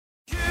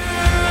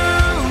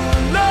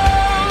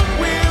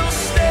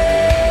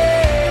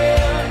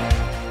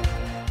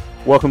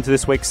Welcome to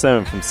this week's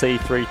sermon from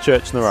C3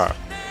 Church Narara.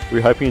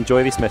 We hope you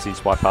enjoy this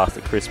message by Pastor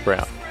Chris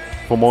Brown.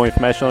 For more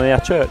information on our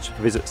church,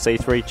 visit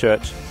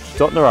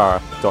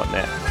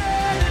c3church.narara.net.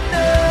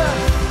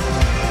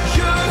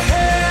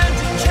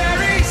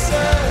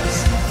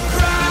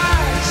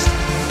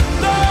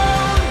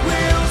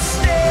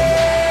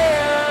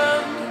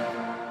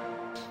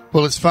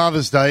 Well, it's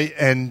Father's Day,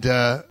 and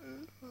I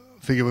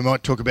figure we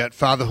might talk about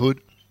fatherhood.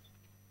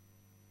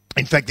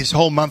 In fact, this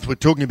whole month we're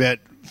talking about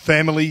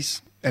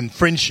families and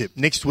friendship.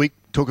 Next week,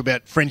 talk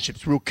about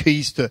friendships, real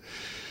keys to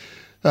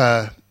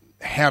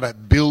how to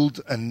build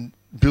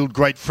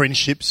great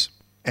friendships.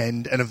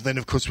 And then,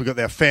 of course, we've got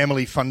our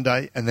Family Fun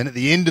Day. And then at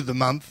the end of the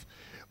month,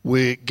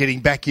 we're getting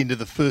back into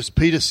the First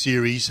Peter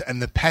series,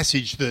 and the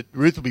passage that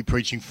Ruth will be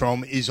preaching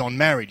from is on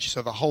marriage.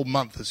 So the whole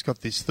month has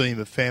got this theme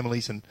of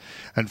families and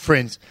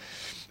friends.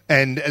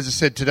 And as I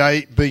said,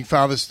 today, being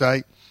Father's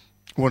Day,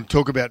 I want to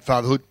talk about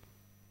fatherhood.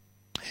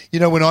 You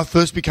know, when I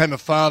first became a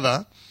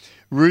father,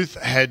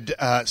 Ruth had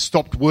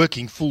stopped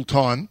working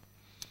full-time,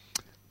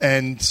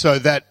 and so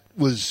that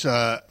was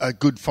a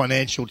good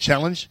financial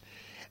challenge.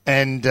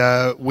 And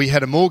we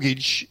had a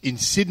mortgage in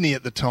Sydney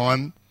at the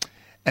time,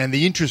 and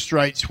the interest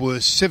rates were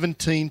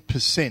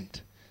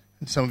 17%.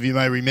 And some of you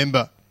may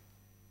remember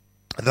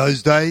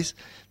those days.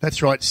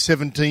 That's right,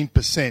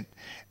 17%.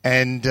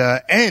 And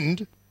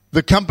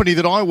the company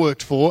that I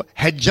worked for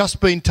had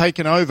just been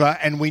taken over,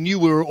 and we knew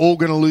we were all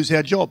going to lose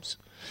our jobs.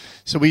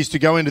 So we used to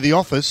go into the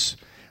office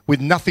with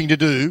nothing to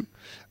do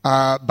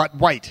but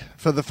wait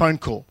for the phone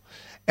call.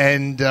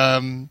 And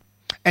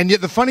yet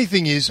the funny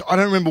thing is, I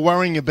don't remember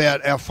worrying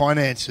about our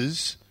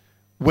finances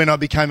when I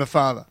became a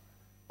father.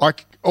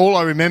 All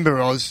I remember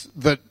was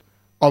that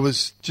I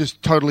was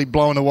just totally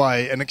blown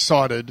away and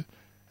excited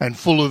and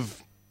full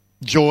of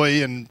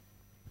joy and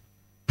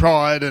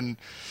pride, and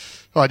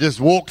I just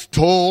walked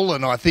tall,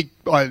 and I think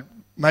I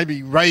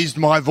maybe raised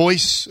my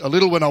voice a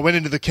little when I went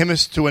into the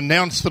chemist to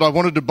announce that I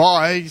wanted to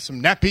buy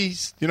some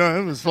nappies. You know,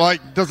 it was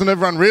like, doesn't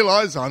everyone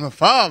realise I'm a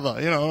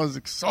father? You know, I was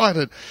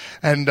excited,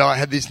 and I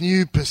had this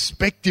new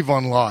perspective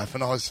on life,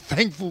 and I was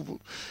thankful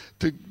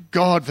to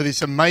God for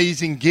this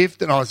amazing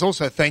gift, and I was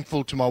also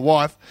thankful to my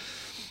wife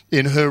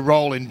in her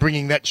role in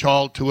bringing that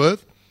child to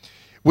earth,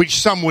 which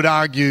some would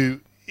argue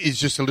is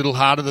just a little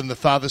harder than the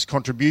father's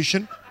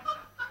contribution.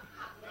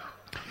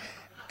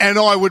 And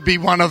I would be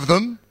one of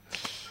them.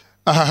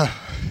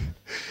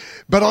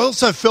 But I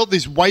also felt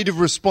this weight of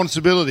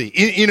responsibility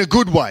in a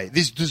good way,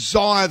 this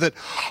desire that,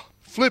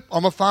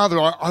 I'm a father,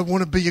 I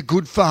want to be a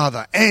good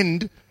father.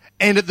 And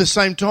at the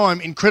same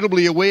time,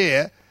 incredibly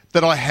aware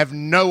that I have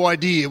no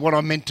idea what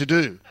I'm meant to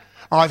do.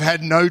 I've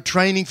had no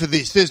training for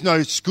this. There's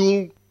no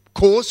school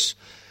course,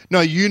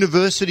 no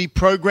university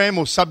program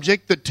or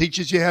subject that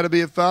teaches you how to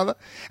be a father.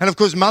 And of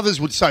course,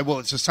 mothers would say, well,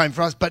 it's the same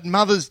for us, but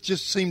mothers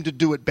just seem to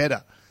do it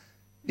better,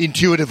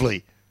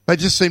 intuitively. They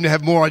just seem to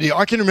have more idea.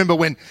 I can remember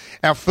when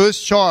our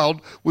first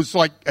child was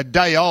like a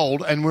day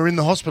old and we're in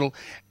the hospital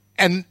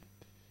and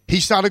he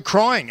started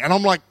crying. And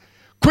I'm like,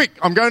 quick,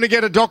 I'm going to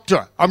get a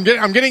doctor. I'm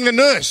getting the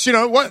nurse. You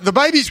know, what? The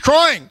baby's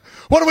crying.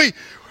 What are we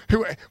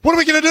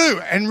going to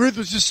do? And Ruth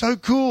was just so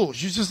cool.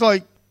 She's just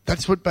like,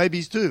 that's what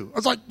babies do. I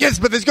was like, yes,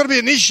 but there's got to be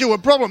an issue, a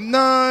problem.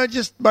 No,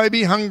 just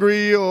baby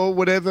hungry or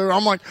whatever.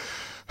 I'm like,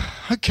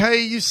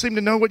 okay, you seem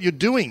to know what you're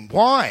doing.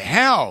 Why?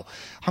 How?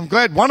 I'm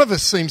glad one of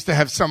us seems to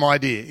have some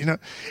idea, you know.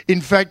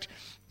 In fact,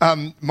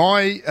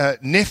 my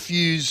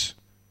nephew's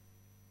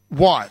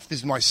wife, this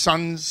is my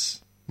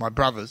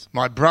brother's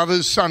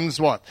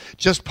son's wife,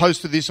 just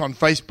posted this on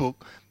Facebook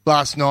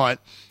last night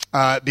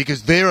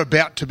because they're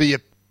about to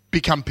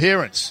become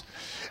parents.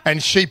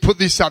 And she put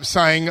this up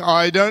saying,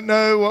 I don't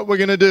know what we're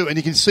going to do. And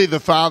you can see the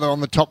father on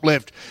the top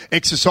left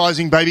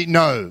exercising baby.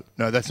 No,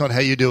 that's not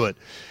how you do it.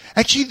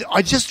 Actually,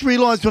 I just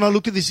realised when I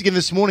looked at this again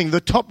this morning, the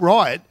top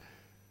right,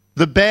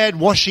 the bad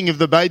washing of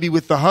the baby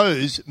with the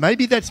hose,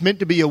 maybe that's meant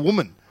to be a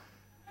woman.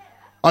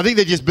 I think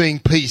they're just being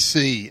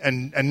PC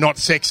and not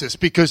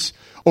sexist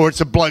or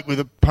it's a bloke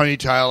with a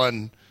ponytail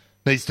and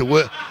needs to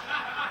work,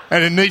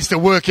 and it needs to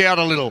work out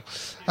a little.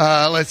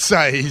 Let's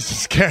say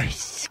he's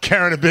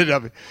carrying a bit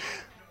of it.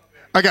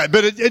 Okay,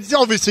 but it's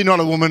obviously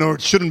not a woman, or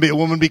it shouldn't be a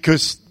woman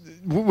because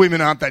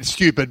women aren't that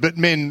stupid, but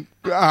men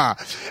are.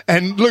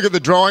 And look at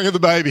the drawing of the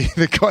baby.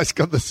 The guy's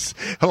got this,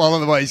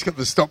 along the way, he's got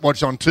the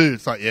stopwatch on too.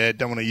 It's like, yeah,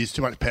 don't want to use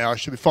too much power.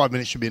 5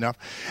 minutes should be enough.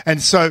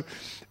 And so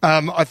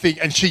I think,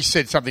 and she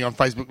said something on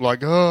Facebook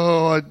like,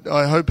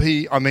 I hope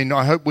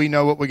we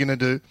know what we're going to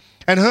do.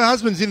 And her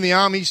husband's in the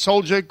army,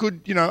 soldier,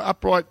 good, you know,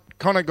 upright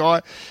kind of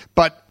guy.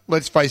 But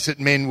let's face it,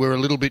 men were a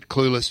little bit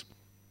clueless.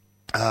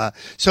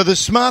 So the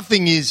smart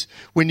thing is,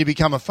 when you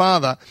become a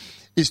father,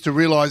 is to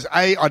realise,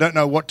 A, I don't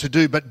know what to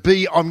do, but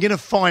B, I'm going to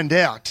find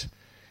out.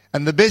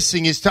 And the best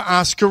thing is to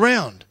ask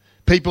around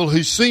people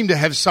who seem to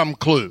have some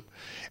clue.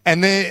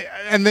 And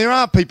there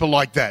are people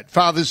like that,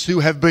 fathers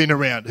who have been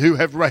around, who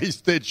have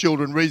raised their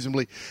children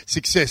reasonably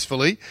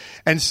successfully.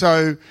 And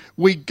so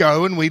we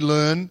go and we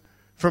learn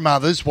from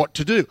others what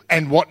to do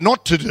and what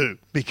not to do,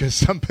 because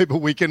some people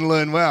we can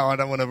learn, well, I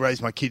don't want to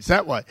raise my kids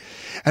that way.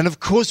 And of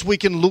course we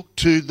can look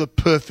to the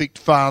perfect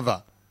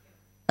Father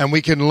and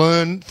we can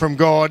learn from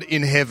God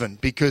in heaven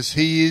because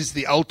he is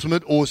the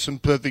ultimate, awesome,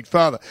 perfect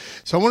Father.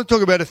 So I want to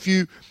talk about a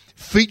few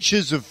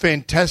features of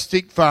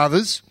fantastic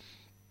fathers,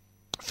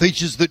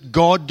 features that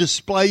God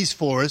displays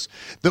for us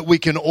that we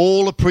can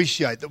all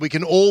appreciate, that we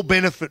can all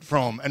benefit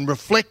from and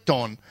reflect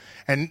on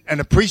and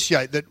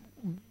appreciate that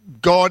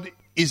God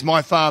is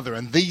my Father,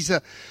 and these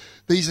are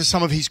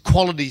some of his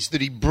qualities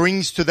that he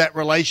brings to that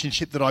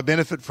relationship that I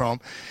benefit from.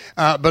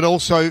 But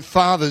also,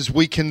 fathers,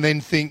 we can then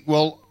think,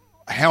 well,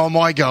 how am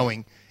I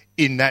going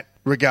in that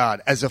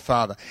regard as a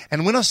father?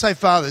 And when I say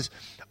fathers,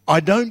 I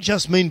don't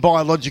just mean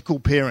biological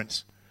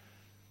parents.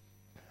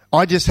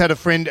 I just had a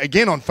friend,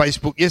 again on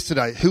Facebook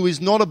yesterday, who is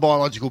not a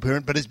biological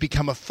parent but has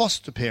become a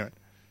foster parent.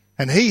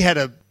 And he had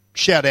a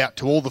shout out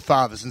to all the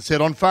fathers and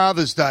said, on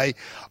Father's Day,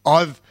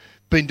 I've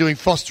been doing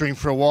fostering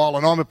for a while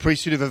and I'm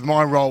appreciative of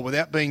my role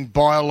without being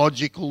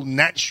biological,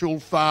 natural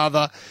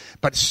father,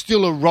 but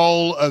still a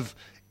role of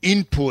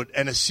input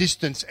and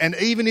assistance. And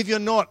even if you're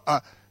not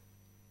a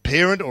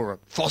parent or a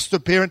foster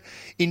parent,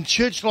 in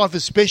church life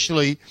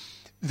especially,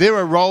 there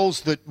are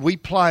roles that we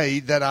play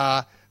that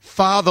are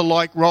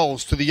father-like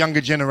roles to the younger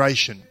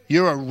generation.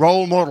 You're a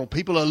role model.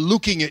 People are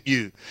looking at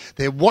you.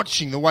 They're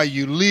watching the way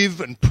you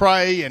live and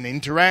pray and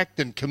interact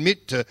and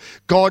commit to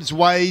God's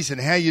ways and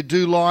how you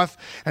do life.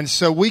 And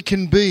so we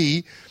can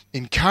be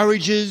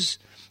encouragers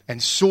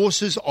and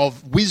sources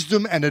of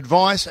wisdom and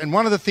advice. And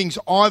one of the things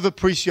I've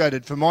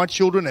appreciated for my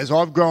children as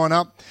they've grown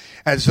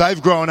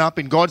up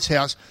in God's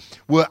house,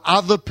 were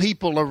other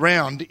people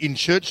around in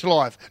church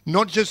life,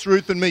 not just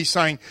Ruth and me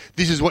saying,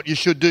 this is what you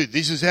should do,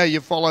 this is how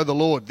you follow the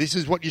Lord, this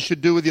is what you should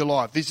do with your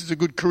life, this is a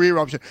good career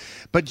option,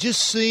 but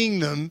just seeing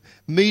them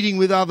meeting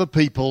with other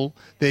people,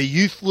 their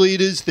youth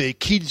leaders, their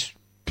kids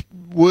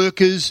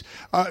workers,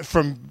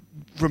 from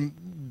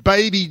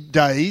baby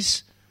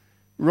days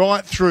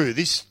right through.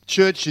 This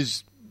church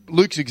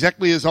Luke's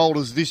exactly as old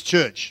as this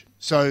church,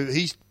 so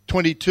he's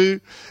 22,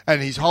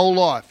 and his whole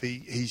life,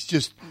 he's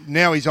just,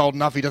 now he's old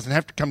enough, he doesn't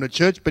have to come to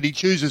church, but he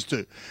chooses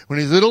to. When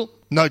he's little,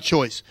 no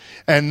choice.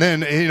 And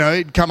then,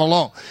 he'd come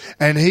along.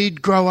 And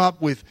he'd grow up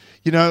with,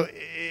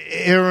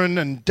 Aaron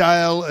and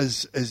Dale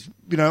as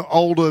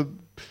older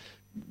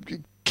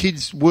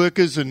kids,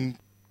 workers and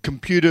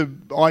computer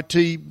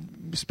IT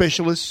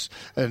specialists,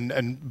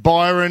 and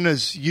Byron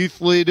as youth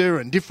leader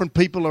and different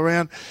people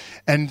around.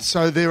 And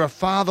so there are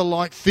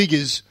father-like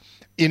figures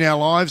in our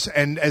lives,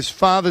 and as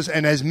fathers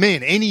and as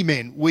men, any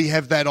men, we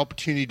have that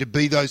opportunity to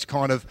be those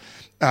kind of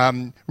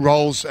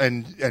roles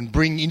and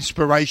bring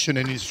inspiration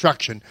and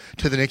instruction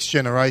to the next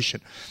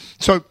generation.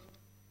 So,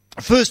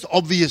 first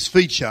obvious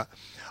feature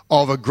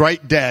of a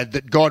great dad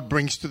that God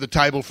brings to the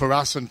table for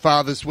us, and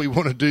fathers, we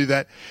want to do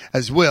that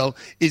as well,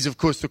 is of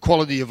course the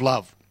quality of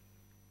love.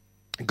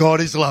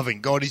 God is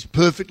loving. God is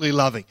perfectly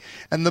loving.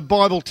 And the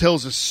Bible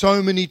tells us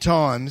so many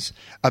times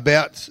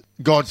about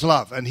God's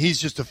love. And here's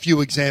just a few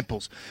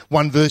examples.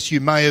 One verse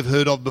you may have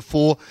heard of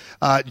before,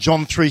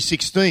 John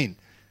 3:16,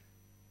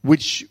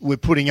 which we're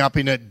putting up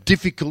in a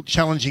difficult,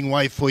 challenging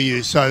way for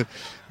you. So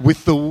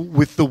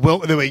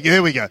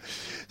there we go.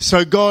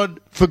 So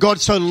for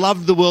God so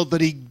loved the world that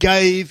he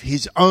gave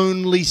his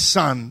only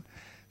Son,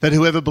 that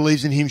whoever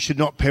believes in him should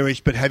not perish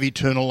but have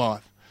eternal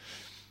life.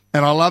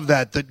 And I love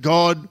that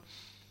God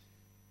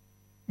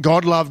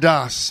loved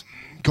us.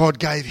 God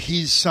gave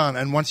his Son.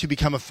 And once you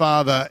become a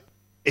father,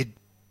 it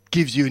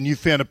gives you a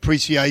newfound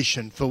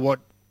appreciation for what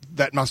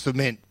that must have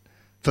meant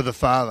for the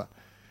Father.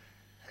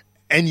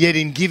 And yet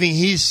in giving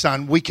his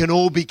Son, we can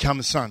all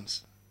become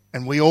sons.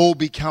 And we all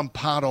become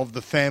part of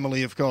the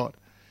family of God.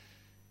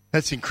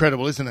 That's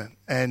incredible, isn't it?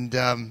 And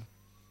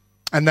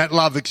that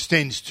love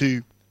extends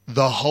to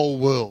the whole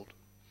world.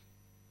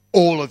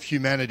 All of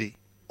humanity.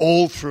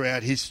 All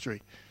throughout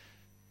history.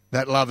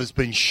 That love has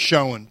been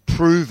shown,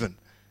 proven,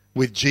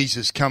 with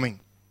Jesus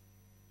coming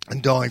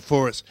and dying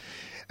for us.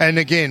 And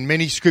again,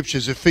 many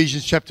scriptures,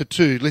 Ephesians chapter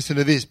 2, listen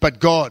to this. But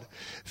God,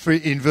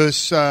 in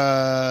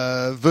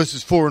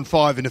verses 4 and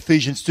 5 in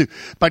Ephesians 2,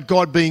 but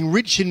God being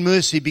rich in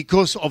mercy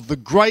because of the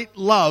great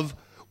love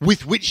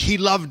with which he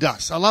loved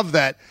us. I love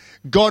that.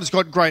 God's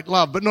got great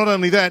love, but not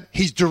only that,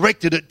 he's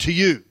directed it to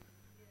you.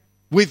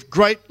 With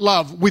great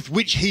love with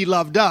which he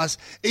loved us,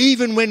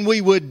 even when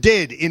we were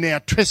dead in our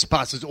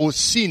trespasses or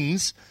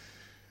sins,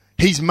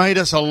 he's made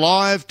us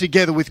alive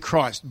together with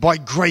Christ. By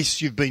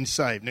grace you've been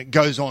saved. And it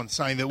goes on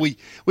saying that we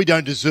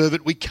don't deserve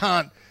it. We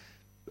can't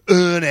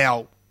earn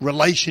our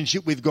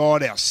relationship with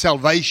God, our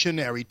salvation,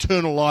 our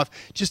eternal life.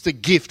 Just a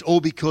gift, all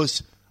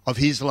because of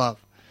his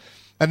love.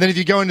 And then if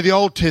you go into the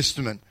Old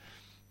Testament,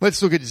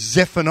 let's look at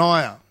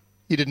Zephaniah.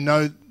 You didn't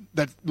know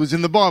that was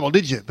in the Bible,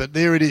 did you? But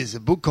there it is, a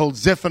book called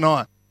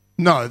Zephaniah.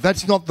 No,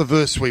 that's not the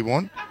verse we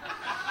want.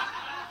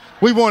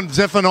 We want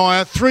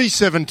Zephaniah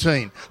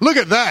 3:17. Look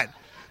at that.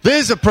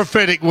 There's a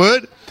prophetic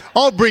word.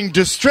 I'll bring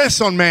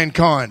distress on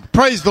mankind.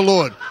 Praise the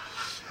Lord.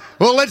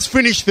 Well, let's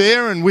finish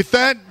there. And with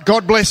that,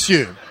 God bless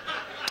you.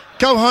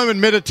 Go home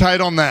and meditate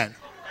on that.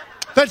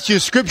 That's your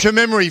scripture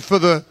memory for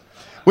the...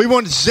 We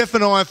want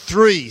Zephaniah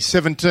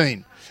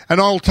 3:17. And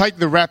I'll take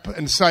the rap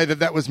and say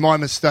that was my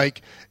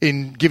mistake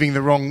in giving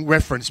the wrong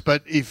reference.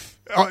 But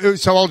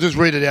so I'll just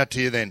read it out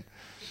to you then.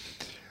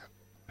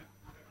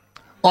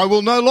 I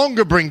will no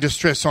longer bring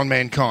distress on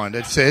mankind,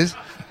 it says,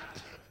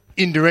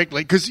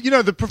 indirectly. Because,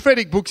 the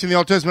prophetic books in the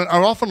Old Testament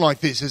are often like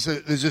this.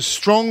 There's a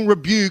strong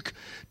rebuke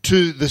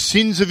to the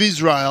sins of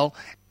Israel,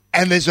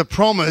 and there's a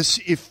promise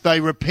if they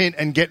repent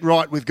and get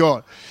right with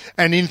God.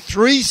 And in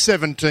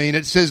 3:17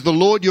 it says, the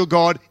Lord your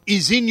God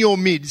is in your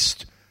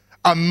midst,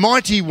 a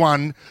mighty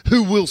one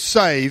who will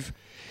save.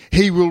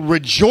 He will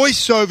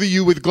rejoice over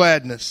you with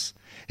gladness.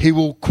 He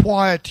will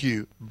quiet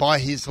you by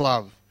his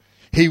love.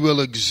 He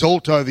will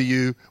exult over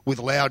you with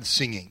loud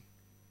singing.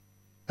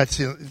 That's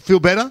it. Feel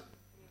better?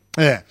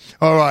 Yeah.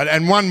 All right.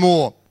 And one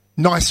more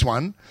nice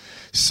one.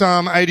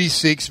 Psalm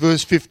 86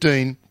 verse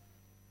 15.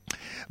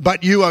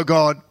 But you, O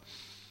God,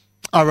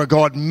 are a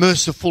God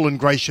merciful and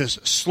gracious,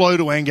 slow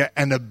to anger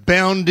and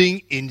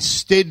abounding in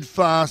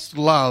steadfast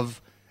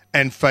love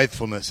and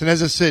faithfulness. And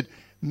as I said,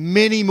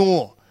 many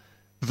more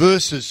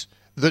verses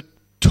that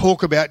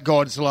talk about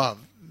God's love,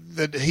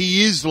 that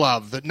he is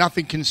love, that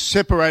nothing can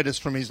separate us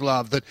from his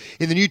love, that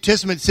in the New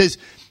Testament it says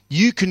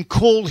you can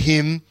call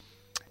him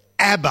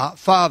Abba,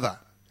 Father.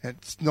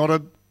 It's not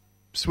a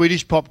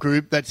Swedish pop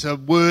group. That's a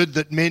word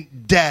that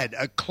meant dad,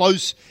 a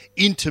close,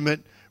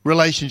 intimate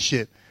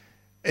relationship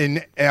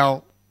in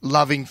our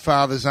loving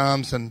Father's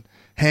arms and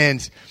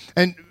hands.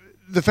 And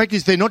the fact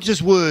is, they're not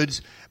just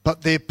words,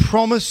 but they're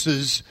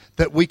promises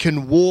that we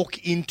can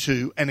walk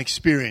into and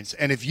experience.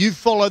 And if you've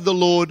followed the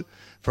Lord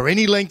for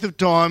any length of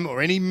time,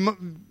 or any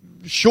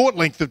short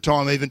length of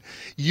time even,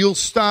 you'll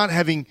start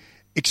having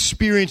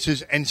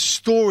experiences and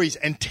stories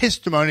and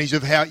testimonies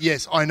of how,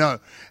 yes, I know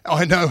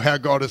how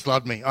God has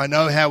loved me. I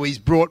know how he's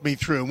brought me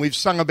through. And we've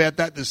sung about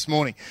that this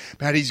morning,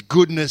 about his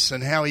goodness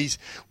and how he's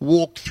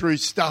walked through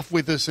stuff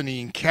with us and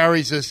he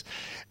carries us.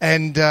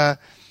 And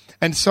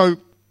so,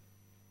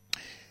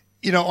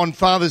 on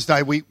Father's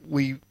Day,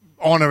 we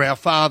honour our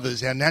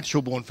fathers, our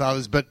natural-born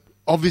fathers, but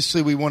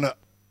obviously we want to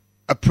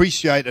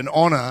appreciate and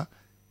honour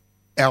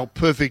our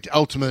perfect,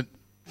 ultimate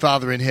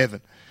Father in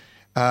heaven.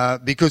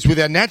 Because with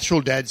our natural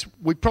dads,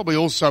 we probably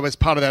also, as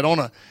part of that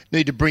honour,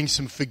 need to bring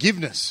some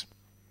forgiveness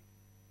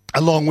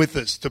along with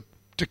us to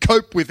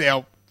cope with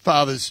our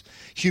father's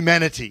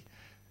humanity.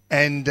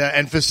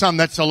 And for some,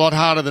 that's a lot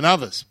harder than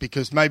others,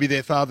 because maybe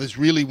their fathers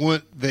really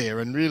weren't there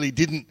and really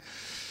didn't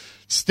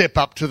step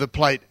up to the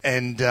plate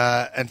and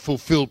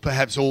fulfill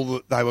perhaps all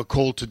that they were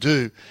called to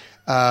do.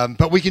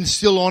 But we can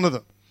still honour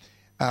them.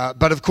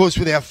 But of course,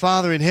 with our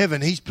Father in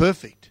heaven, he's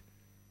perfect.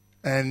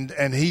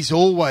 And he's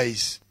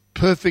always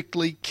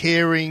perfectly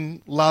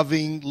caring,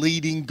 loving,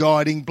 leading,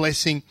 guiding,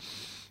 blessing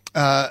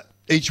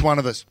each one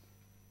of us.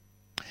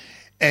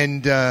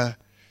 And,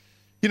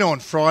 on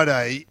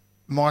Friday,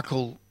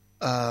 Michael's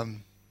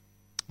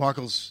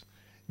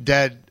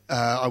dad,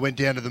 I went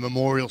down to the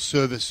memorial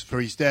service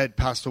for his dad,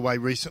 passed away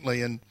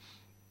recently, and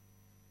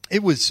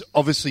it was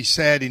obviously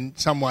sad in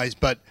some ways,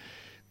 but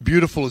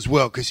beautiful as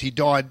well, because he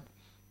died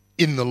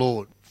in the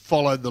Lord,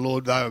 followed the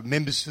Lord. They were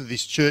members of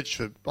this church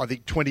for, I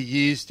think, 20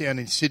 years down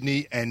in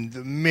Sydney, and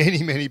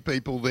many, many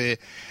people there,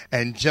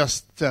 and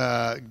just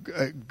a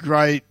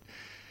great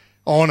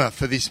honour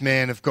for this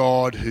man of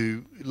God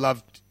who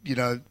loved,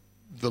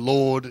 the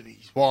Lord and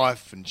his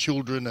wife and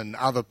children and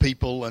other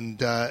people,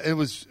 and it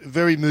was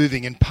very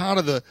moving. And part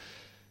of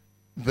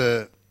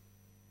the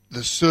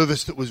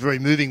service that was very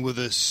moving were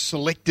the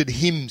selected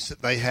hymns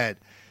that they had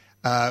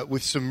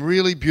with some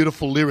really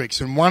beautiful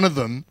lyrics, and one of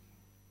them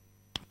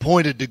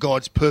pointed to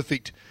God's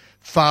perfect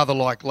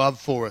father-like love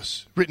for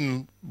us,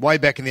 written way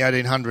back in the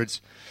 1800s.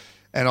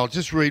 And I'll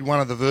just read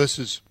one of the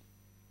verses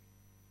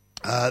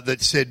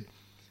that said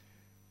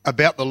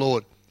about the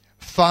Lord: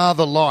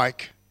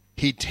 Father-like,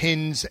 he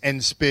tends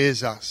and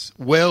spares us.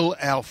 Well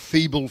our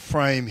feeble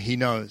frame he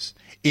knows.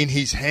 In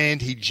his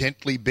hand he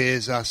gently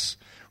bears us,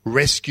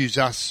 rescues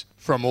us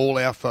from all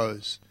our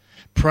foes.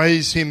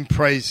 Praise him,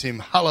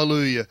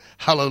 hallelujah,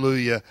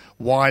 hallelujah,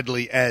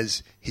 widely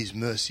as his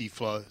mercy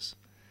flows.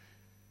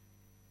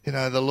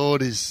 The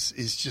Lord is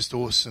just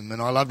awesome.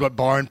 And I loved what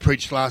Byron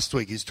preached last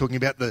week. He's talking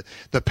about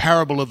the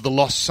parable of the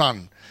lost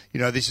son.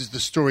 This is the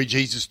story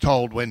Jesus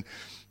told when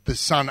the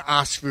son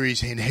asks for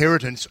his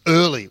inheritance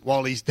early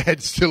while his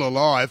dad's still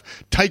alive,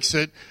 takes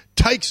it,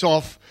 takes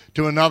off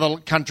to another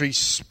country,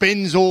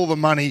 spends all the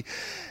money,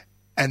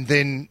 and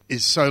then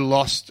is so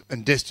lost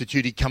and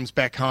destitute he comes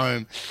back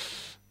home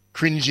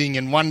cringing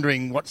and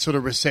wondering what sort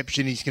of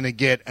reception he's going to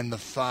get, and the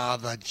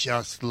father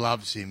just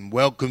loves him,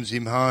 welcomes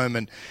him home,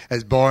 and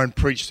as Byron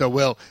preached so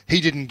well, he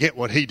didn't get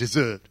what he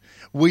deserved.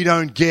 We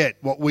don't get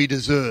what we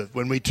deserve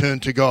when we turn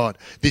to God,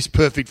 this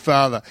perfect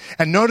Father.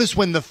 And notice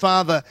when the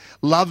Father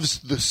loves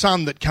the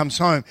Son that comes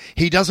home,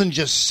 he doesn't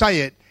just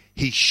say it,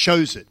 he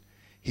shows it.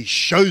 He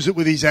shows it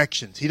with his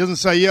actions. He doesn't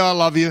say, yeah, I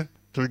love you,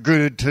 to a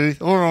gritted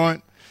tooth, all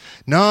right.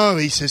 No,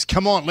 he says,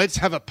 come on, let's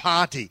have a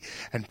party,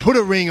 and put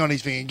a ring on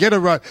his finger and get a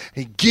robe.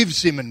 He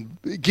gives to him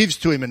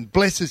and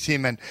blesses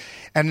him, and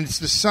it's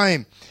the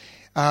same.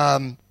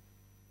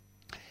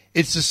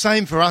 It's the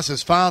same for us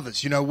as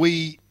fathers. You know,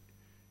 we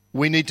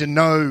need to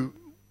know,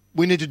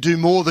 we need to do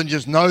more than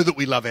just know that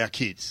we love our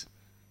kids.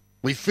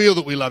 We feel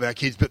that we love our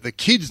kids, but the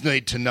kids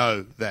need to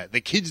know that.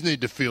 The kids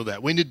need to feel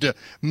that. We need to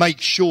make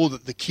sure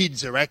that the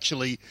kids are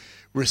actually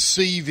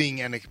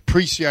receiving and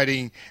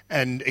appreciating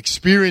and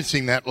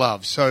experiencing that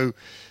love. So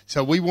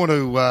we want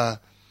to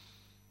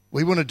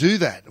do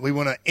that. We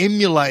want to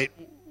emulate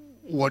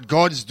what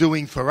God's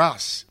doing for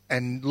us,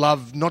 and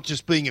love not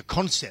just being a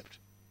concept,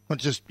 not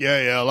just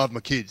I love my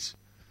kids,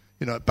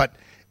 you know. But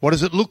what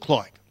does it look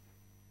like?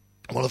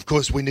 Well, of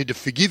course, we need to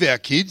forgive our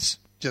kids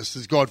just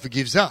as God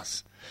forgives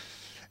us.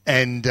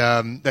 And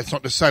that's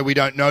not to say we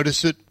don't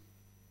notice it.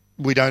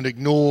 We don't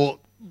ignore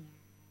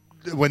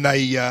when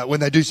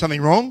they do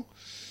something wrong.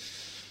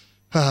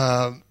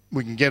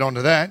 We can get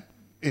onto that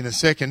in a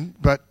second.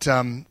 But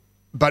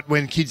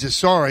when kids are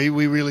sorry,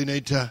 we really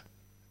need to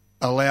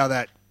allow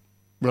that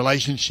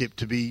relationship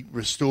to be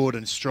restored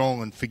and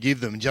strong and forgive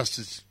them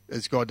just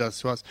as God does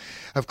to us.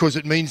 Of course,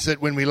 it means that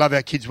when we love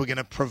our kids, we're going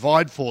to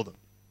provide for them.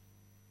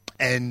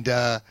 And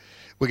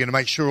we're going to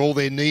make sure all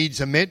their needs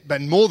are met, but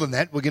more than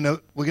that, we're going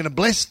to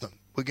bless them.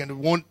 We're going to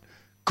want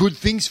good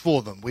things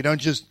for them. We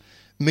don't just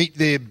meet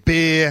their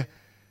bare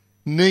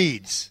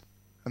needs.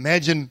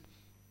 Imagine,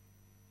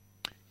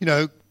 you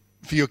know,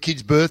 for your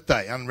kid's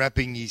birthday,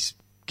 unwrapping his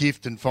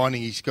gift and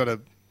finding he's got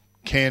a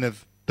can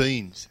of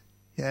beans.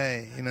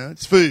 Yay, you know,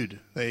 it's food.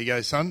 There you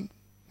go, son.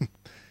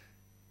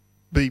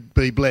 Be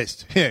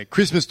blessed. Yeah,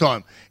 Christmas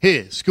time.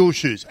 Here, school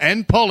shoes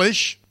and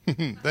polish.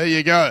 There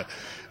you go.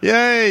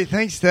 Yay,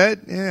 thanks,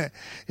 Dad. Yeah.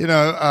 You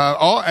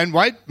know, and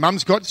wait,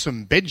 Mum's got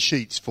some bed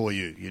sheets for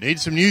you. You need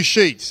some new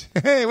sheets.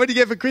 Hey, what do you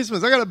get for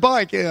Christmas? I got a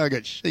bike. Yeah, I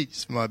got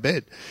sheets for my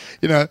bed.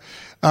 You know,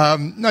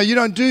 no, you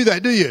don't do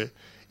that, do you?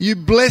 You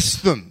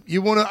bless them.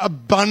 You want to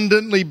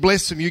abundantly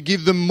bless them. You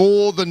give them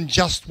more than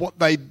just what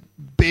they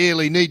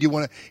barely need. You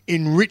want to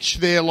enrich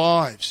their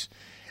lives.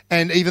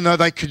 And even though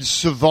they could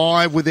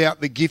survive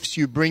without the gifts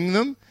you bring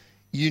them,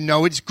 you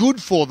know it's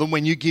good for them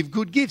when you give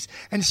good gifts.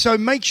 And so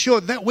make sure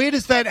that, where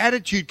does that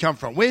attitude come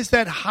from? Where's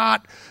that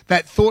heart,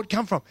 that thought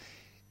come from?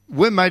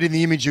 We're made in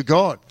the image of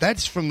God.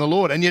 That's from the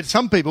Lord. And yet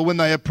some people, when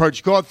they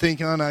approach God,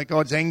 think, oh no,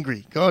 God's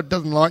angry. God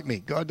doesn't like me.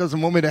 God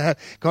doesn't want me to have,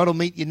 God will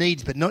meet your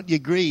needs, but not your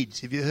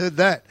greeds. Have you heard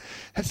that?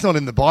 That's not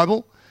in the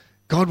Bible.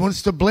 God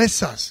wants to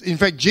bless us. In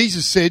fact,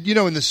 Jesus said, you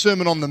know, in the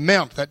Sermon on the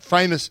Mount, that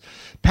famous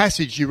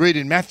passage you read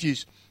in Matthew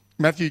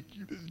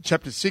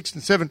chapter 6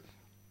 and 7,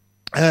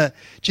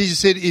 Jesus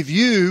said, if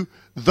you,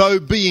 though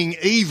being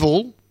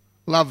evil,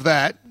 love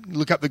that,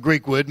 look up the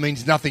Greek word,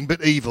 means nothing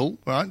but evil,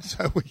 right?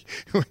 So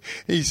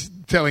he's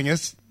telling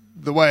us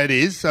the way it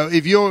is. So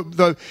if you're,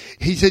 though,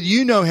 he said,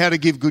 you know how to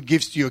give good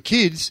gifts to your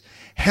kids,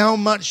 how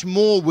much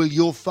more will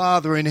your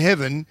Father in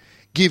heaven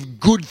give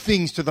good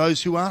things to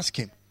those who ask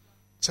him?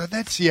 So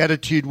that's the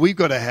attitude we've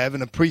got to have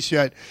and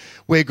appreciate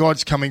where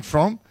God's coming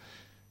from.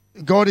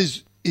 God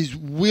is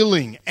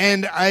willing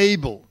and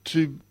able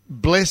to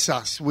bless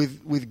us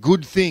with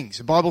good things.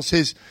 The Bible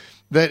says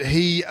that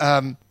he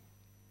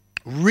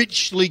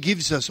richly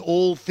gives us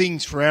all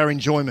things for our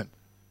enjoyment.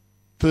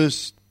 1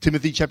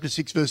 Timothy chapter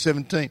 6 verse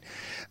 17.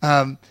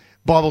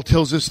 Bible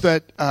tells us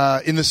that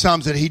in the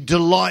Psalms that he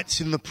delights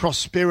in the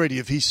prosperity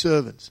of his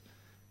servants.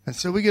 And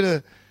so we're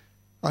going to,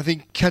 I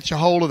think, catch a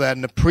hold of that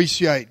and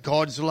appreciate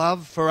God's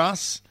love for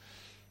us.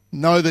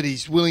 Know that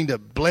he's willing to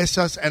bless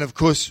us. And of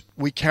course,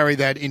 we carry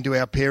that into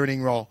our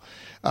parenting role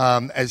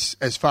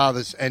as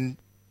fathers and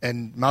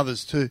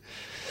mothers too.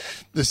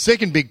 The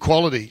second big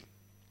quality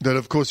that,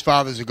 of course,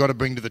 fathers have got to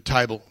bring to the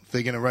table if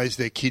they're going to raise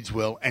their kids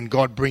well, and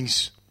God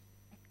brings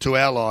to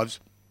our lives,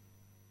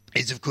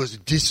 is, of course,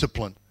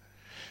 discipline.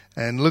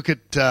 And look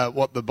at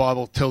what the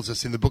Bible tells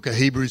us in the book of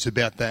Hebrews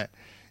about that.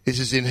 This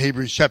is in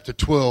Hebrews chapter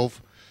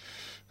 12,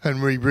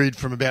 and we read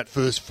from about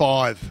verse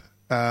 5.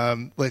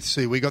 Let's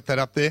see, we got that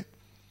up there.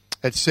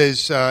 It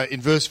says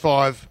in verse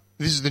 5,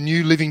 this is the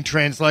New Living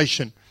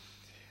Translation.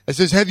 It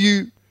says, Have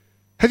you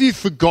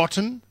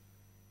forgotten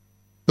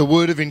the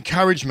word of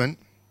encouragement?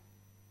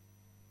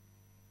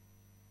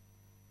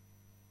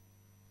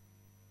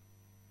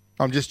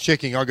 I'm just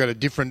checking. I got a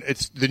different,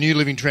 it's the New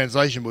Living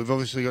Translation, but we've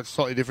obviously got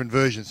slightly different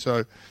versions.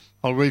 So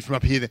I'll read from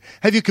up here then.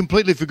 Have you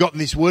completely forgotten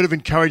this word of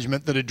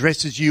encouragement that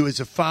addresses you as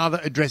a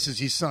father addresses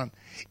his son?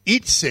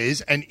 It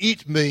says, and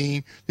it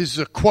mean, this is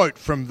a quote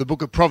from the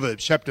book of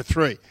Proverbs, chapter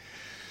 3.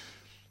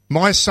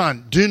 My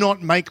son, do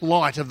not make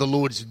light of the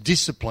Lord's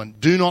discipline.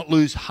 Do not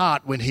lose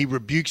heart when he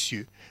rebukes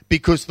you,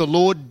 because the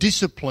Lord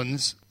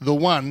disciplines the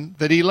one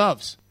that he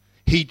loves.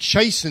 He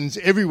chastens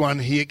everyone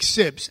he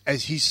accepts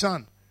as his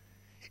son.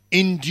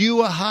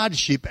 Endure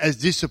hardship as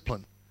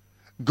discipline.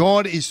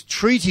 God is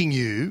treating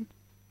you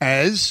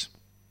as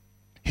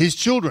his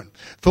children.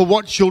 For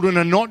what children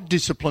are not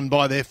disciplined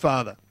by their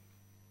father?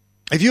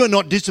 If you are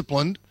not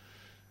disciplined,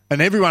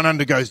 and everyone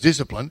undergoes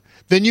discipline,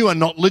 then you are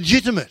not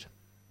legitimate.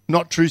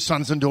 Not true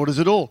sons and daughters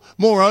at all.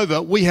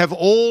 Moreover, we have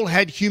all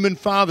had human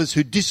fathers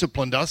who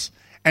disciplined us,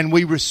 and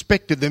we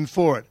respected them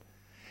for it.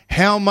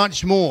 How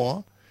much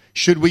more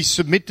should we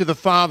submit to the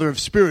Father of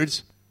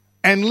spirits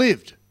and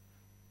lived.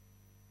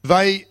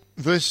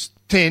 Verse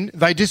 10,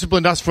 they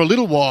disciplined us for a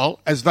little while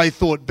as they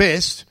thought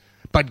best,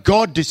 but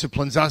God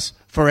disciplines us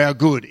for our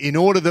good, in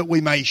order that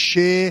we may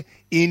share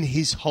in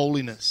his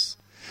holiness.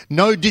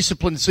 No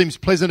discipline seems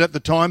pleasant at the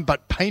time,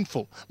 but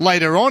painful.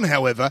 Later on,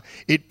 however,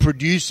 it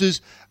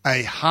produces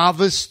a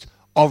harvest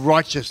of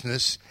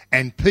righteousness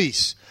and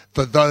peace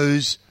for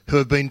those who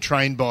have been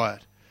trained by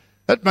it.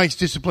 That makes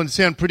discipline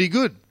sound pretty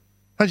good,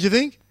 don't you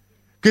think?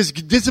 Because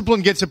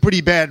discipline gets a pretty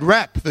bad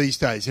rap these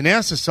days. In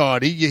our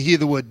society, you hear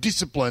the word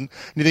discipline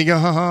and you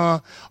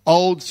think,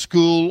 old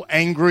school,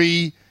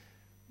 angry,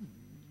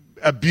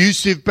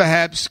 abusive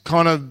perhaps,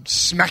 kind of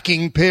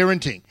smacking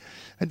parenting.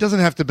 It doesn't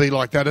have to be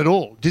like that at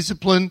all.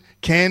 Discipline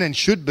can and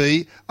should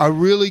be a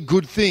really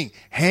good thing,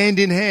 hand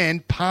in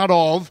hand, part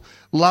of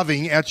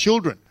loving our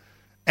children.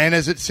 And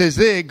as it says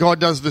there, God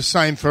does the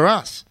same for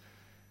us.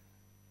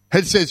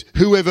 It says,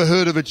 who ever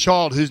heard of a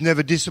child who's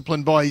never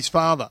disciplined by his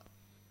father?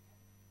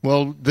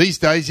 Well, these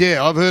days,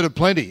 yeah, I've heard of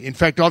plenty. In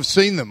fact, I've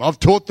seen them. I've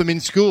taught them in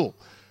school.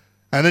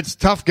 And it's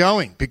tough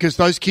going because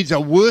those kids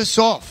are worse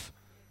off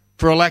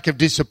for a lack of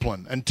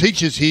discipline. And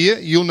teachers here,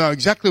 you'll know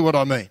exactly what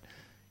I mean.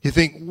 You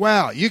think,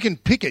 wow, you can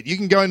pick it. You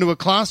can go into a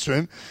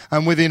classroom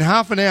and within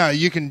half an hour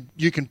you can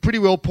pretty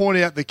well point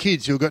out the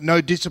kids who've got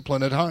no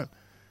discipline at home.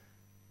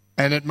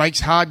 And it makes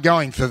hard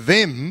going for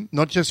them,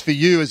 not just for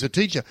you as a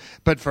teacher,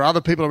 but for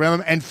other people around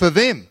them and for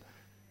them.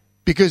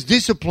 Because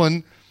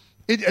discipline,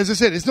 as I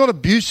said, it's not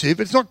abusive.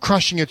 It's not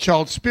crushing a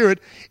child's spirit.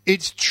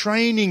 It's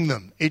training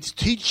them. It's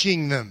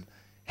teaching them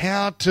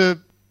how to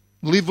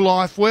live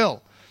life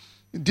well.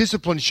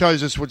 Discipline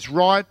shows us what's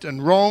right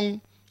and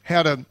wrong,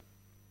 how to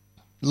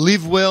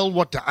live well,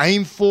 what to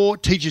aim for,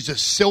 teaches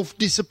us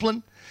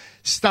self-discipline.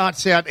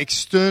 Starts out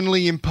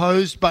externally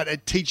imposed, but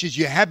it teaches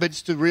you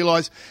habits to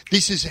realise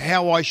this is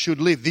how I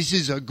should live. This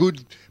is a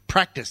good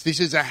practice.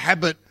 This is a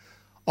habit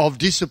of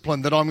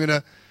discipline that I'm going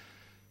to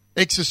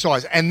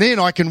exercise. And then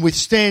I can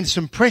withstand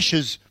some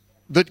pressures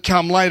that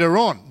come later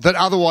on that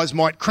otherwise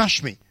might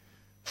crush me.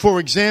 For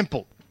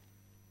example,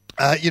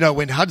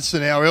 when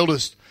Hudson, our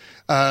eldest,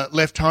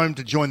 left home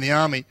to join the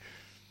army,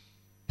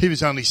 he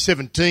was only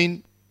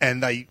 17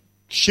 and they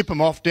ship him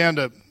off down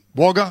to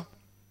Wagga,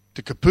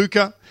 to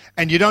Kapuka,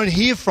 and you don't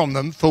hear from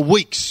them for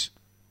weeks.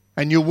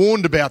 And you're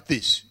warned about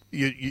this.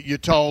 You're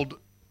told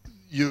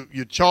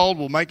your child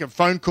will make a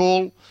phone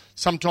call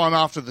sometime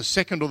after the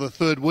second or the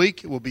third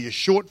week. It will be a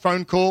short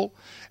phone call,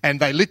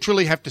 and they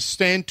literally have to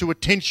stand to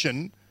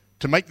attention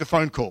to make the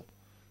phone call.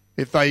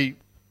 If they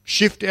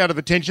shift out of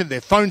attention,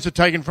 their phones are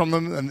taken from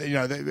them, and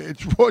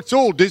it's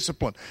all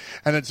discipline,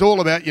 and it's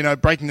all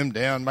about breaking them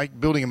down,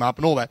 building them up,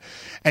 and all that.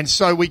 And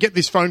so we get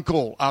this phone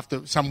call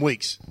after some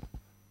weeks.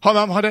 Hi,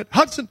 Mum. Hi, Dad.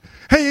 Hudson,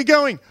 how you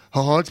going?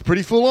 Oh, it's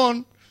pretty full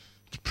on.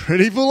 It's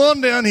pretty full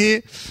on down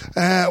here.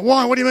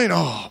 Why? What do you mean?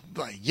 Oh,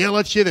 they yell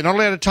at you. They're not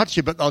allowed to touch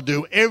you, but they'll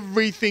do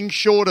everything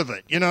short of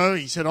it.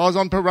 He said, I was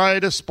on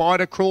parade, a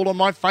spider crawled on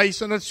my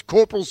face, and a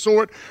corporal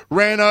saw it,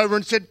 ran over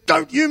and said,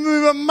 don't you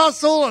move a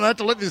muscle. And I had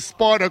to let this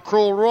spider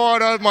crawl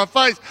right over my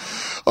face.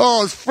 Oh,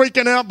 I was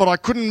freaking out, but I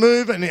couldn't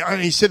move. And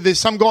he said, there's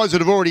some guys that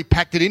have already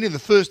packed it in. In the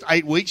first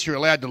 8 weeks, you're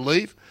allowed to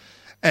leave.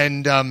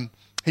 And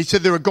he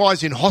said there are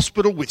guys in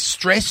hospital with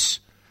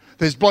stress.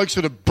 There's blokes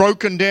that are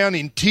broken down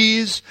in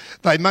tears.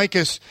 They make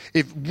us,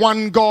 if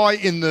one guy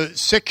in the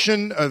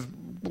section of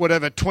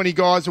 20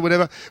 guys or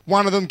whatever,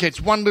 one of them gets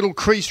one little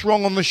crease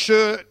wrong on the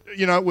shirt,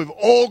 we've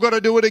all got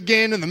to do it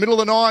again in the middle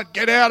of the night.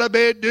 Get out of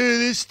bed, do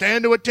this,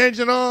 stand to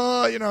attention.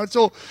 It's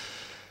all.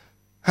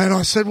 And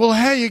I said, well,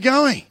 how are you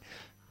going?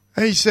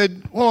 And he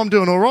said, well, I'm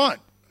doing all right.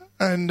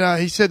 And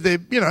he said, they're,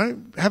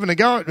 having a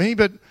go at me,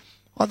 but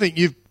I think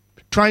you've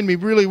trained me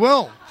really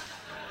well.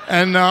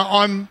 And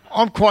I'm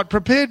quite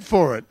prepared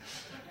for it.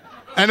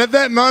 And at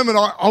that moment,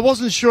 I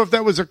wasn't sure if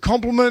that was a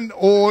compliment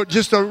or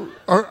just a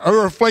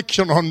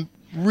reflection on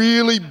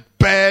really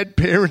bad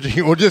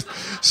parenting or just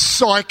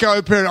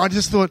psycho parenting. I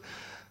just thought,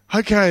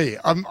 okay,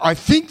 I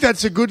think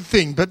that's a good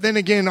thing. But then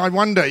again, I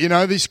wonder,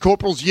 these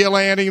corporals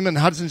yelling at him and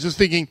Hudson's just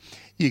thinking,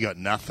 you got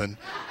nothing.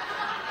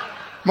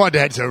 My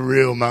dad's a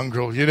real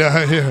mongrel, you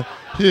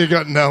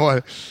got no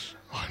idea.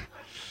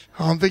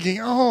 I'm thinking,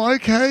 oh,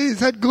 okay, is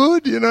that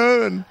good,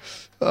 and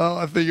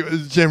I think it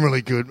was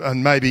generally good.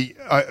 And maybe,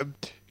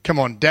 come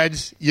on,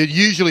 dads, you're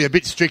usually a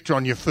bit stricter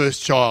on your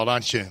first child,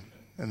 aren't you?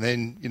 And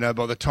then,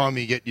 by the time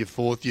you get your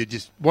fourth,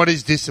 what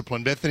is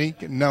discipline, Bethany?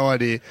 No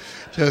idea.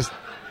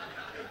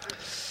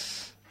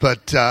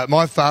 But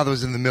my father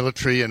was in the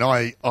military and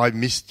I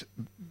missed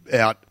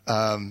out,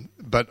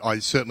 but I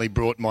certainly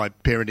brought my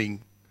parenting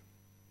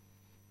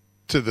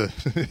to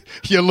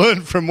you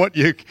learn from what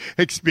you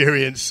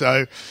experience.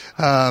 So,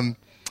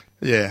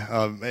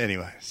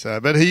 anyway. So,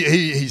 but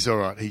he's all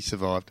right. He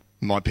survived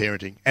my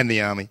parenting and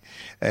the army.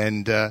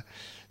 And,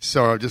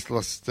 sorry, I've just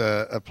lost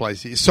a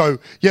place here. So,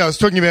 I was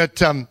talking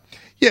about,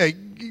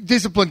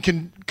 discipline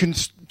can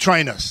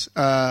train us,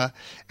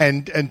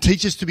 and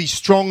teach us to be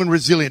strong and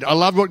resilient. I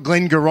love what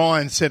Glenn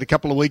Gorian said a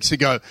couple of weeks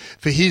ago.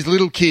 For his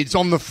little kids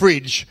on the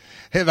fridge,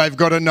 they've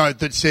got a note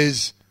that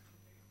says,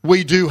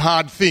 we do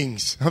hard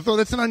things. I thought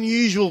that's an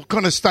unusual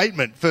kind of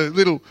statement for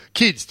little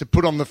kids to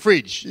put on the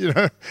fridge. You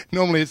know,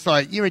 normally it's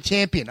like, you're a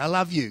champion. I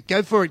love you.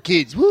 Go for it,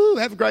 kids. Woo,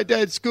 have a great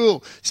day at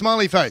school.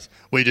 Smiley face.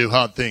 We do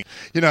hard things.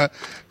 You know,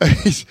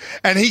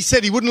 and he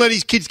said he wouldn't let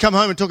his kids come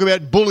home and talk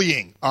about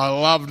bullying. I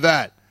loved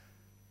that.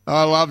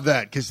 I love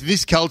that because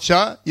this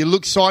culture, you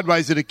look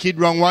sideways at a kid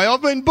wrong way.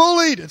 I've been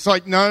bullied. It's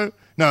like, no,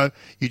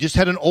 you just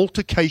had an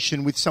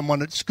altercation with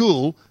someone at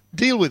school.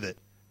 Deal with it.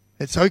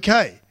 It's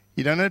okay.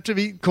 You don't have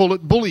to call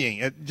it bullying.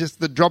 It's just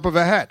the drop of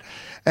a hat.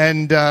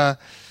 And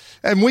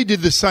we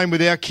did the same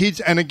with our kids.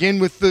 And again,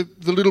 with the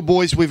little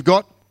boys we've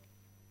got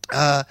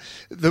that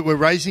we're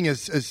raising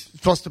as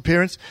foster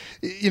parents.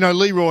 You know,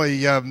 Leroy,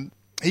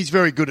 he's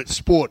very good at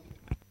sport.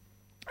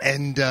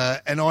 And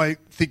I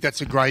think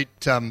that's a great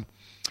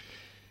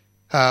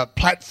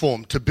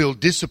platform to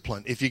build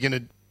discipline. If you're going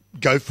to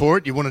go for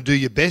it, you want to do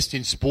your best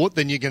in sport,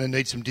 then you're going to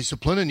need some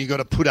discipline and you've got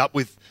to put up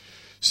with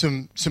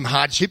some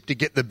hardship to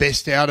get the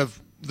best out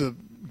of the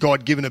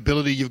God-given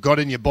ability you've got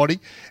in your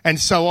body. And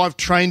so I've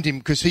trained him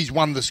because he's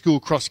won the school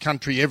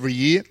cross-country every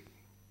year.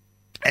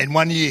 And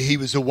one year he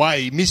was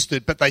away, he missed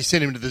it, but they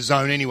sent him to the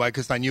zone anyway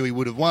because they knew he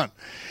would have won.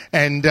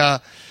 And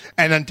now,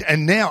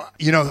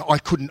 you know, I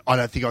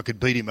don't think I could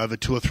beat him over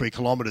 2 or 3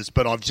 kilometres,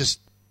 but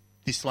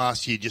this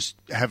last year just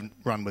haven't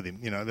run with him,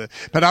 you know.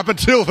 But up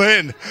until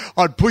then,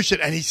 I'd push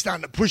it and he's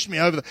starting to push me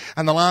over.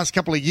 And the last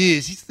couple of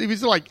years, he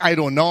was like 8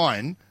 or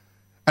 9.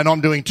 And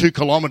I'm doing 2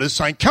 kilometres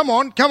saying, come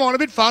on, a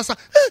bit faster.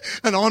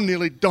 And I'm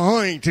nearly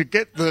dying to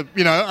get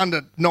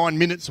under 9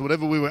 minutes or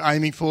whatever we were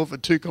aiming for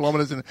 2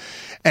 kilometres.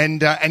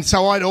 And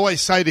so I'd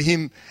always say to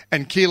him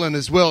and Keelan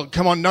as well,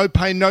 come on, no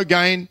pain, no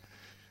gain,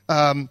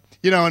 and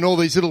all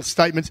these little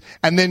statements.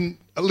 And then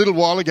a little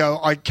while ago,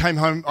 I came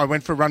home, I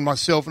went for a run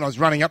myself and I was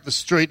running up the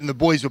street and the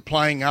boys were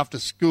playing after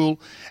school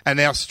and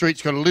our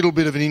street's got a little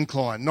bit of an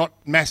incline, not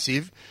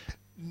massive,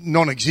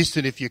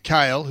 non-existent if you're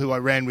Kale, who I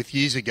ran with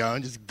years ago,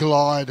 and just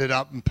glided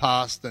up and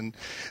past.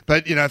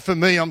 But for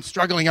me, I'm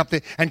struggling up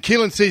there. And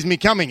Keelan sees me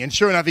coming, and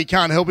sure enough, he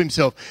can't help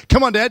himself.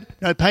 Come on, Dad.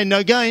 No pain,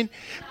 no gain.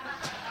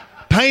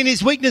 Pain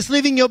is weakness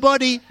leaving your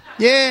body.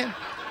 Yeah.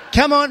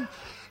 Come on.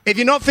 If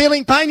you're not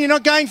feeling pain, you're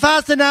not going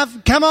fast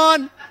enough. Come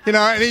on.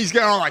 And he's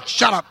going, like,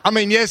 shut up. I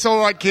mean, yes, all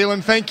right,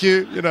 Keelan, thank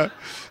you.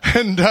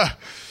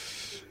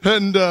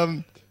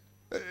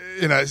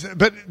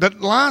 But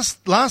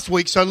last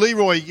week, so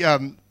Leroy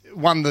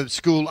won the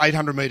school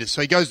 800 metres.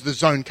 So he goes to the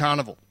zone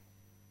carnival.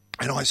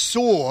 And I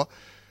saw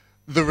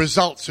the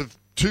results of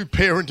 2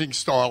 parenting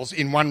styles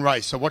in one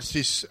race. So watch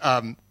this,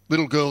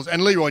 little girls.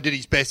 And Leroy did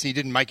his best. And he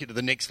didn't make it to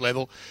the next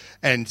level.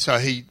 And so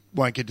he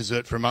won't get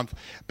dessert for a month.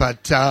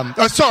 But,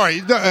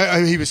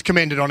 he was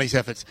commended on his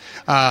efforts.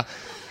 He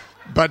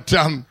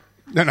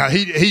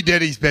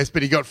did his best,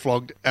 but he got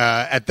flogged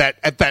at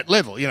that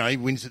level. You know, he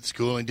wins at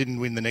school and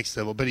didn't win the next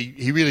level, but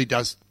he really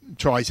does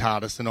try his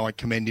hardest, and I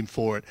commend him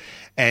for it.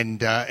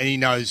 And he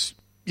knows,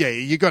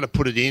 you got to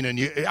put it in. And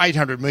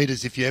 800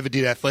 metres, if you ever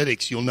did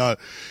athletics, you'll know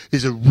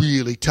is a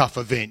really tough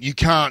event. You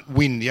can't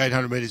win the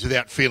 800 metres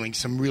without feeling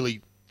some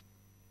really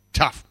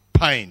tough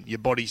pain. Your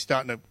body's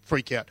starting to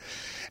freak out.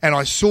 And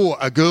I saw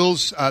a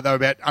girls, they were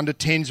about under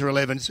 10s or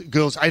 11s,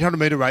 girls 800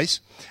 metre race,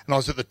 and I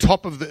was at the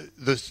top of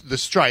the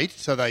straight,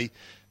 so they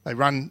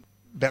run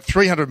about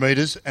 300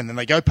 metres, and then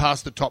they go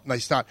past the top and they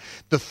start.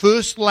 The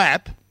first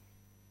lap,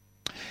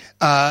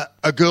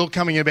 a girl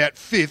coming in about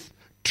 5th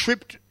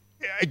tripped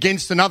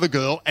against another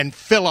girl and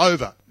fell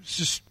over,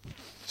 just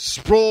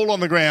sprawled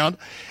on the ground,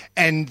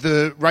 and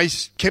the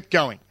race kept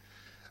going.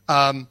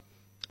 And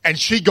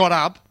she got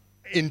up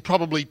in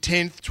probably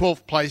 10th,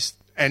 12th place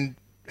and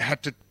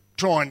had to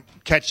try and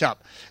catch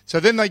up. So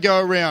then they go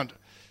around,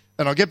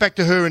 and I'll get back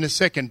to her in a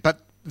second,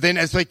 but then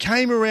as they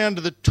came around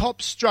to the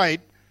top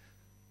straight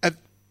at,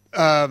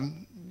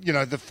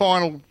 the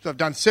final, I've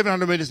done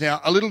 700 metres now,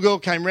 a little girl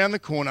came round the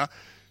corner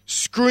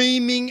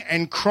screaming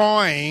and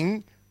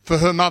crying for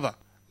her mother.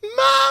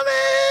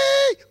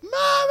 Mummy!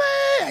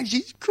 Mummy! And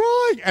she's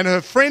crying. And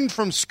her friend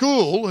from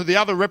school, the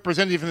other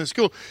representative from the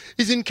school,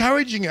 is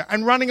encouraging her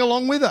and running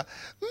along with her.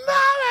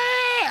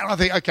 Mummy! And I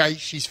think, okay,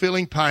 she's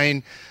feeling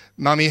pain.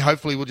 Mummy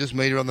hopefully will just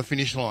meet her on the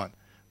finish line.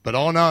 But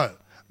oh no,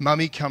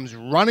 Mummy comes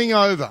running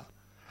over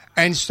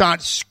and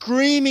starts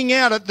screaming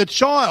out at the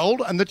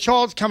child, and the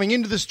child's coming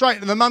into the straight,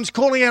 and the mum's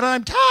calling out her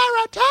name,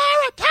 Tara,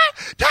 Tara, Tara,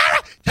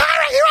 Tara,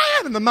 Tara, here I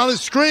am. And the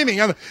mother's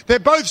screaming, and they're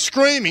both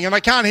screaming, and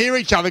they can't hear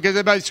each other because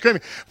they're both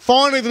screaming.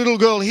 Finally, the little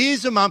girl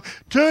hears the mum,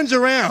 turns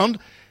around,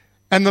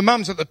 and the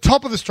mum's at the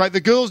top of the straight.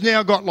 The girl's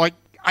now got like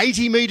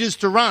 80 metres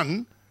to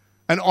run,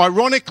 and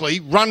ironically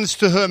runs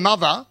to her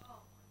mother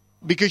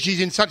because she's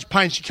in such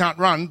pain she can't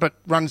run, but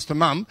runs to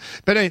mum.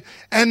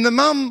 And the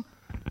mum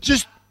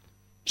just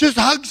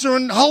hugs her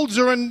and holds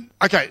her, and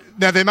Okay,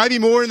 now there may be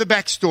more in the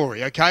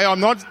backstory, okay? I'm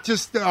not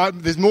just,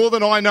 there's more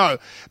than I know.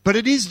 But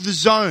it is the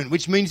zone,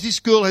 which means this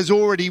girl has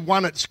already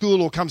won at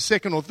school or come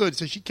second or third,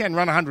 so she can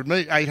run 800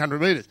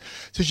 metres.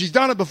 So she's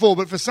done it before,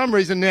 but for some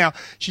reason now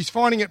she's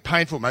finding it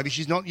painful. Maybe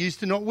she's not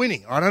used to not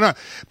winning. I don't know.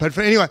 But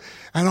anyway,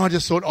 and I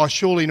just thought, oh,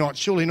 surely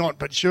not.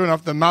 But sure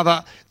enough, the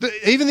mother,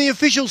 even the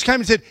officials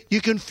came and said,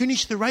 you can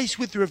finish the race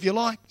with her if you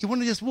like. You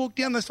want to just walk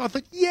down the side? I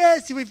thought,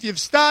 yes, if you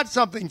start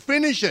something,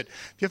 finish it.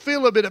 If you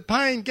feel a bit of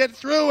pain, get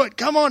through it.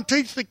 Come on,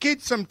 teach the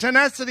kids some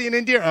tenacity and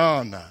endurance.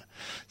 Oh, no.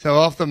 So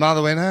off the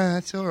mother went,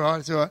 it's all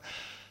right. Like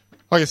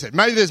I said,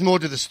 maybe there's more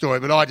to the story,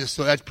 but I just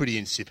thought that's pretty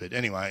insipid.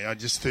 Anyway, I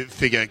just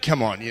figure,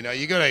 come on, you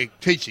got to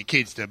teach your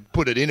kids to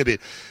put it in a bit.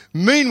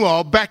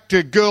 Meanwhile, back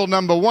to girl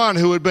number one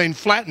who had been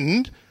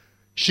flattened.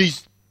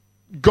 She's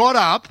got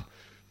up,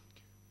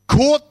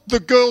 caught the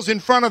girls in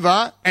front of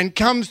her and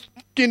comes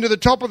into the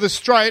top of the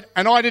straight,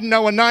 and I didn't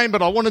know her name,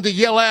 but I wanted to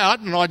yell out,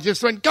 and I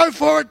just went, go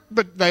for it.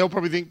 But they all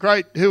probably think,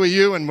 great, who are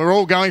you? And we're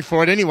all going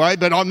for it anyway,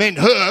 but I meant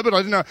her, but I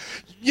didn't know,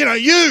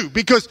 you,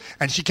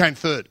 and she came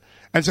third.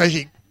 And so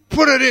she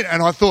put it in,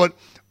 and I thought,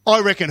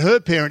 I reckon her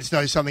parents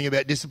know something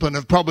about discipline,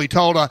 have probably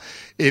told her,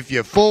 if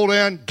you fall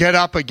down, get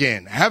up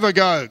again, have a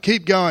go,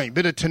 keep going,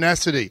 bit of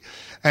tenacity.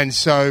 And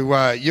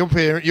so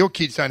your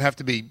kids don't have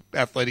to be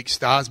athletic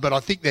stars, but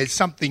I think there's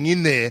something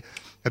in there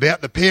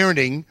about the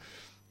parenting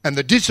and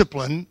the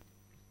discipline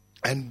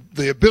and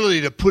the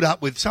ability to put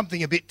up with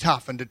something a bit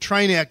tough and to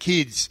train our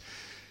kids,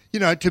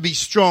 to be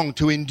strong,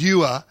 to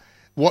endure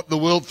what the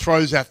world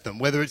throws at them,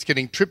 whether it's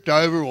getting tripped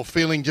over or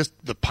feeling just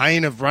the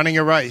pain of running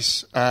a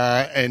race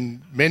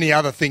and many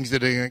other things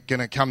that are going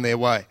to come their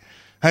way.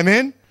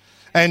 Amen?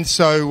 And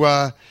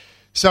so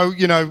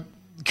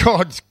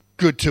God's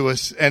good to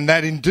us, and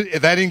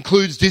that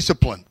includes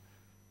discipline.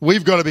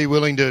 We've got to be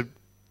willing to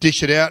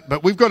dish it out,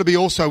 but we've got to be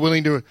also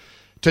willing to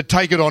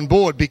take it on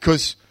board,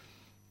 because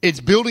it's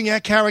building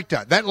our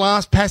character. That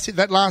last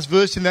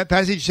verse in that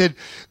passage said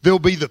there'll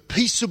be the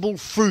peaceable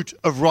fruit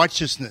of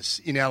righteousness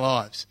in our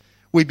lives.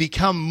 We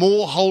become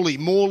more holy,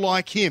 more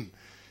like Him.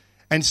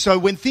 And so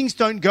when things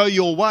don't go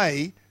your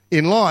way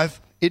in life,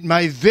 it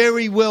may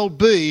very well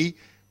be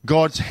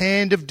God's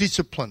hand of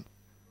discipline,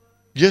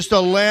 just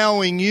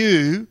allowing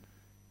you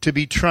to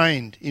be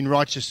trained in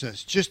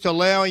righteousness, just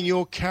allowing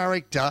your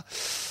character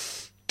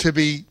to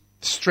be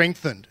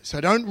strengthened.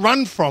 So don't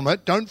run from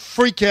it. Don't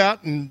freak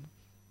out and,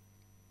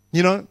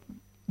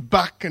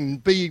 buck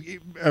and be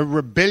a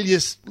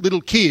rebellious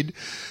little kid.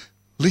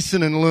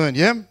 Listen and learn,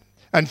 yeah?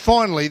 And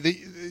finally,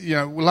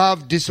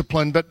 love,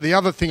 discipline. But the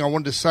other thing I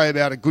wanted to say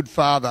about a good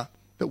father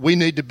that we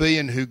need to be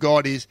and who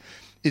God is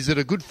that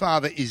a good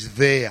father is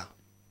there.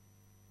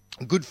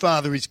 A good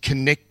father is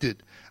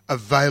connected,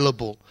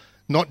 available,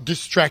 not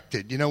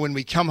distracted. When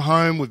we come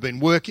home, we've been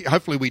working.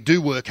 Hopefully we do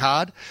work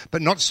hard,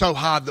 but not so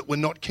hard that we're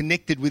not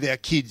connected with our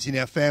kids in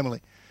our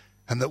family,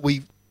 and that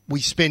we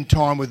spend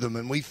time with them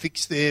and we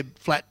fix their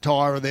flat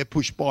tire or their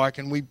push bike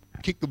and we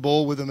kick the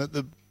ball with them at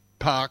the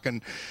park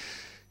and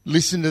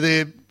listen to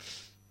their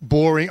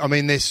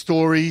their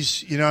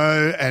stories,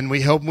 and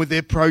we help them with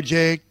their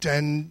project,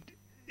 and,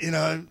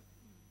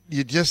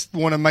 you just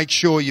want to make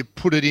sure you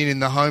put it in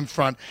the home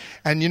front.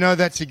 And,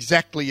 that's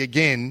exactly,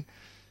 again,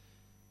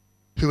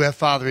 who our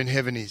Father in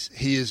heaven is.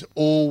 He is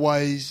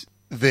always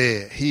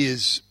there. He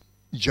is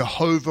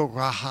Jehovah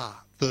Raha,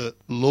 the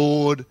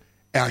Lord,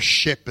 our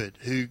shepherd,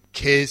 who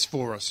cares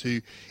for us,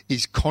 who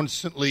is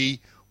constantly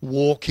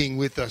walking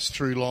with us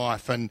through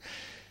life. And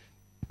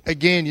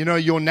again,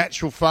 your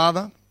natural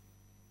father,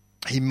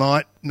 he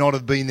might not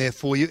have been there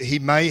for you. He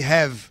may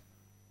have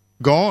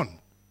gone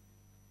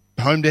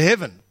home to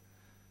heaven.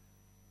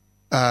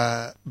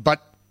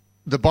 But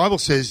the Bible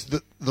says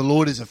that the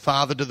Lord is a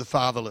father to the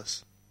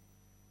fatherless.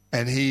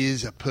 And He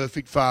is a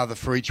perfect father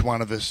for each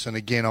one of us. And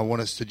again, I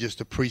want us to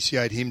just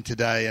appreciate Him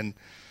today. And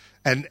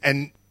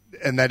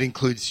that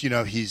includes,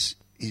 His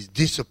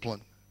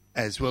discipline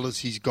as well as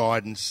His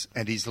guidance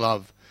and His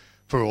love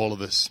for all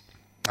of us.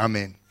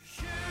 Amen.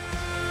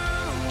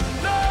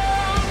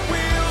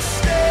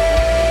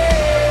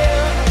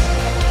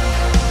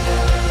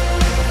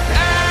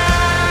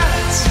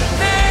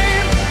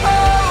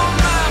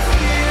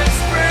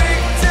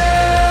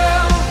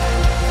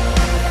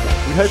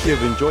 We hope you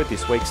have enjoyed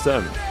this week's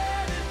sermon.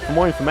 For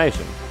more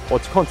information or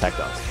to contact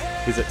us,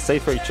 visit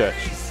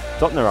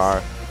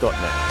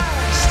c3church.narara.net.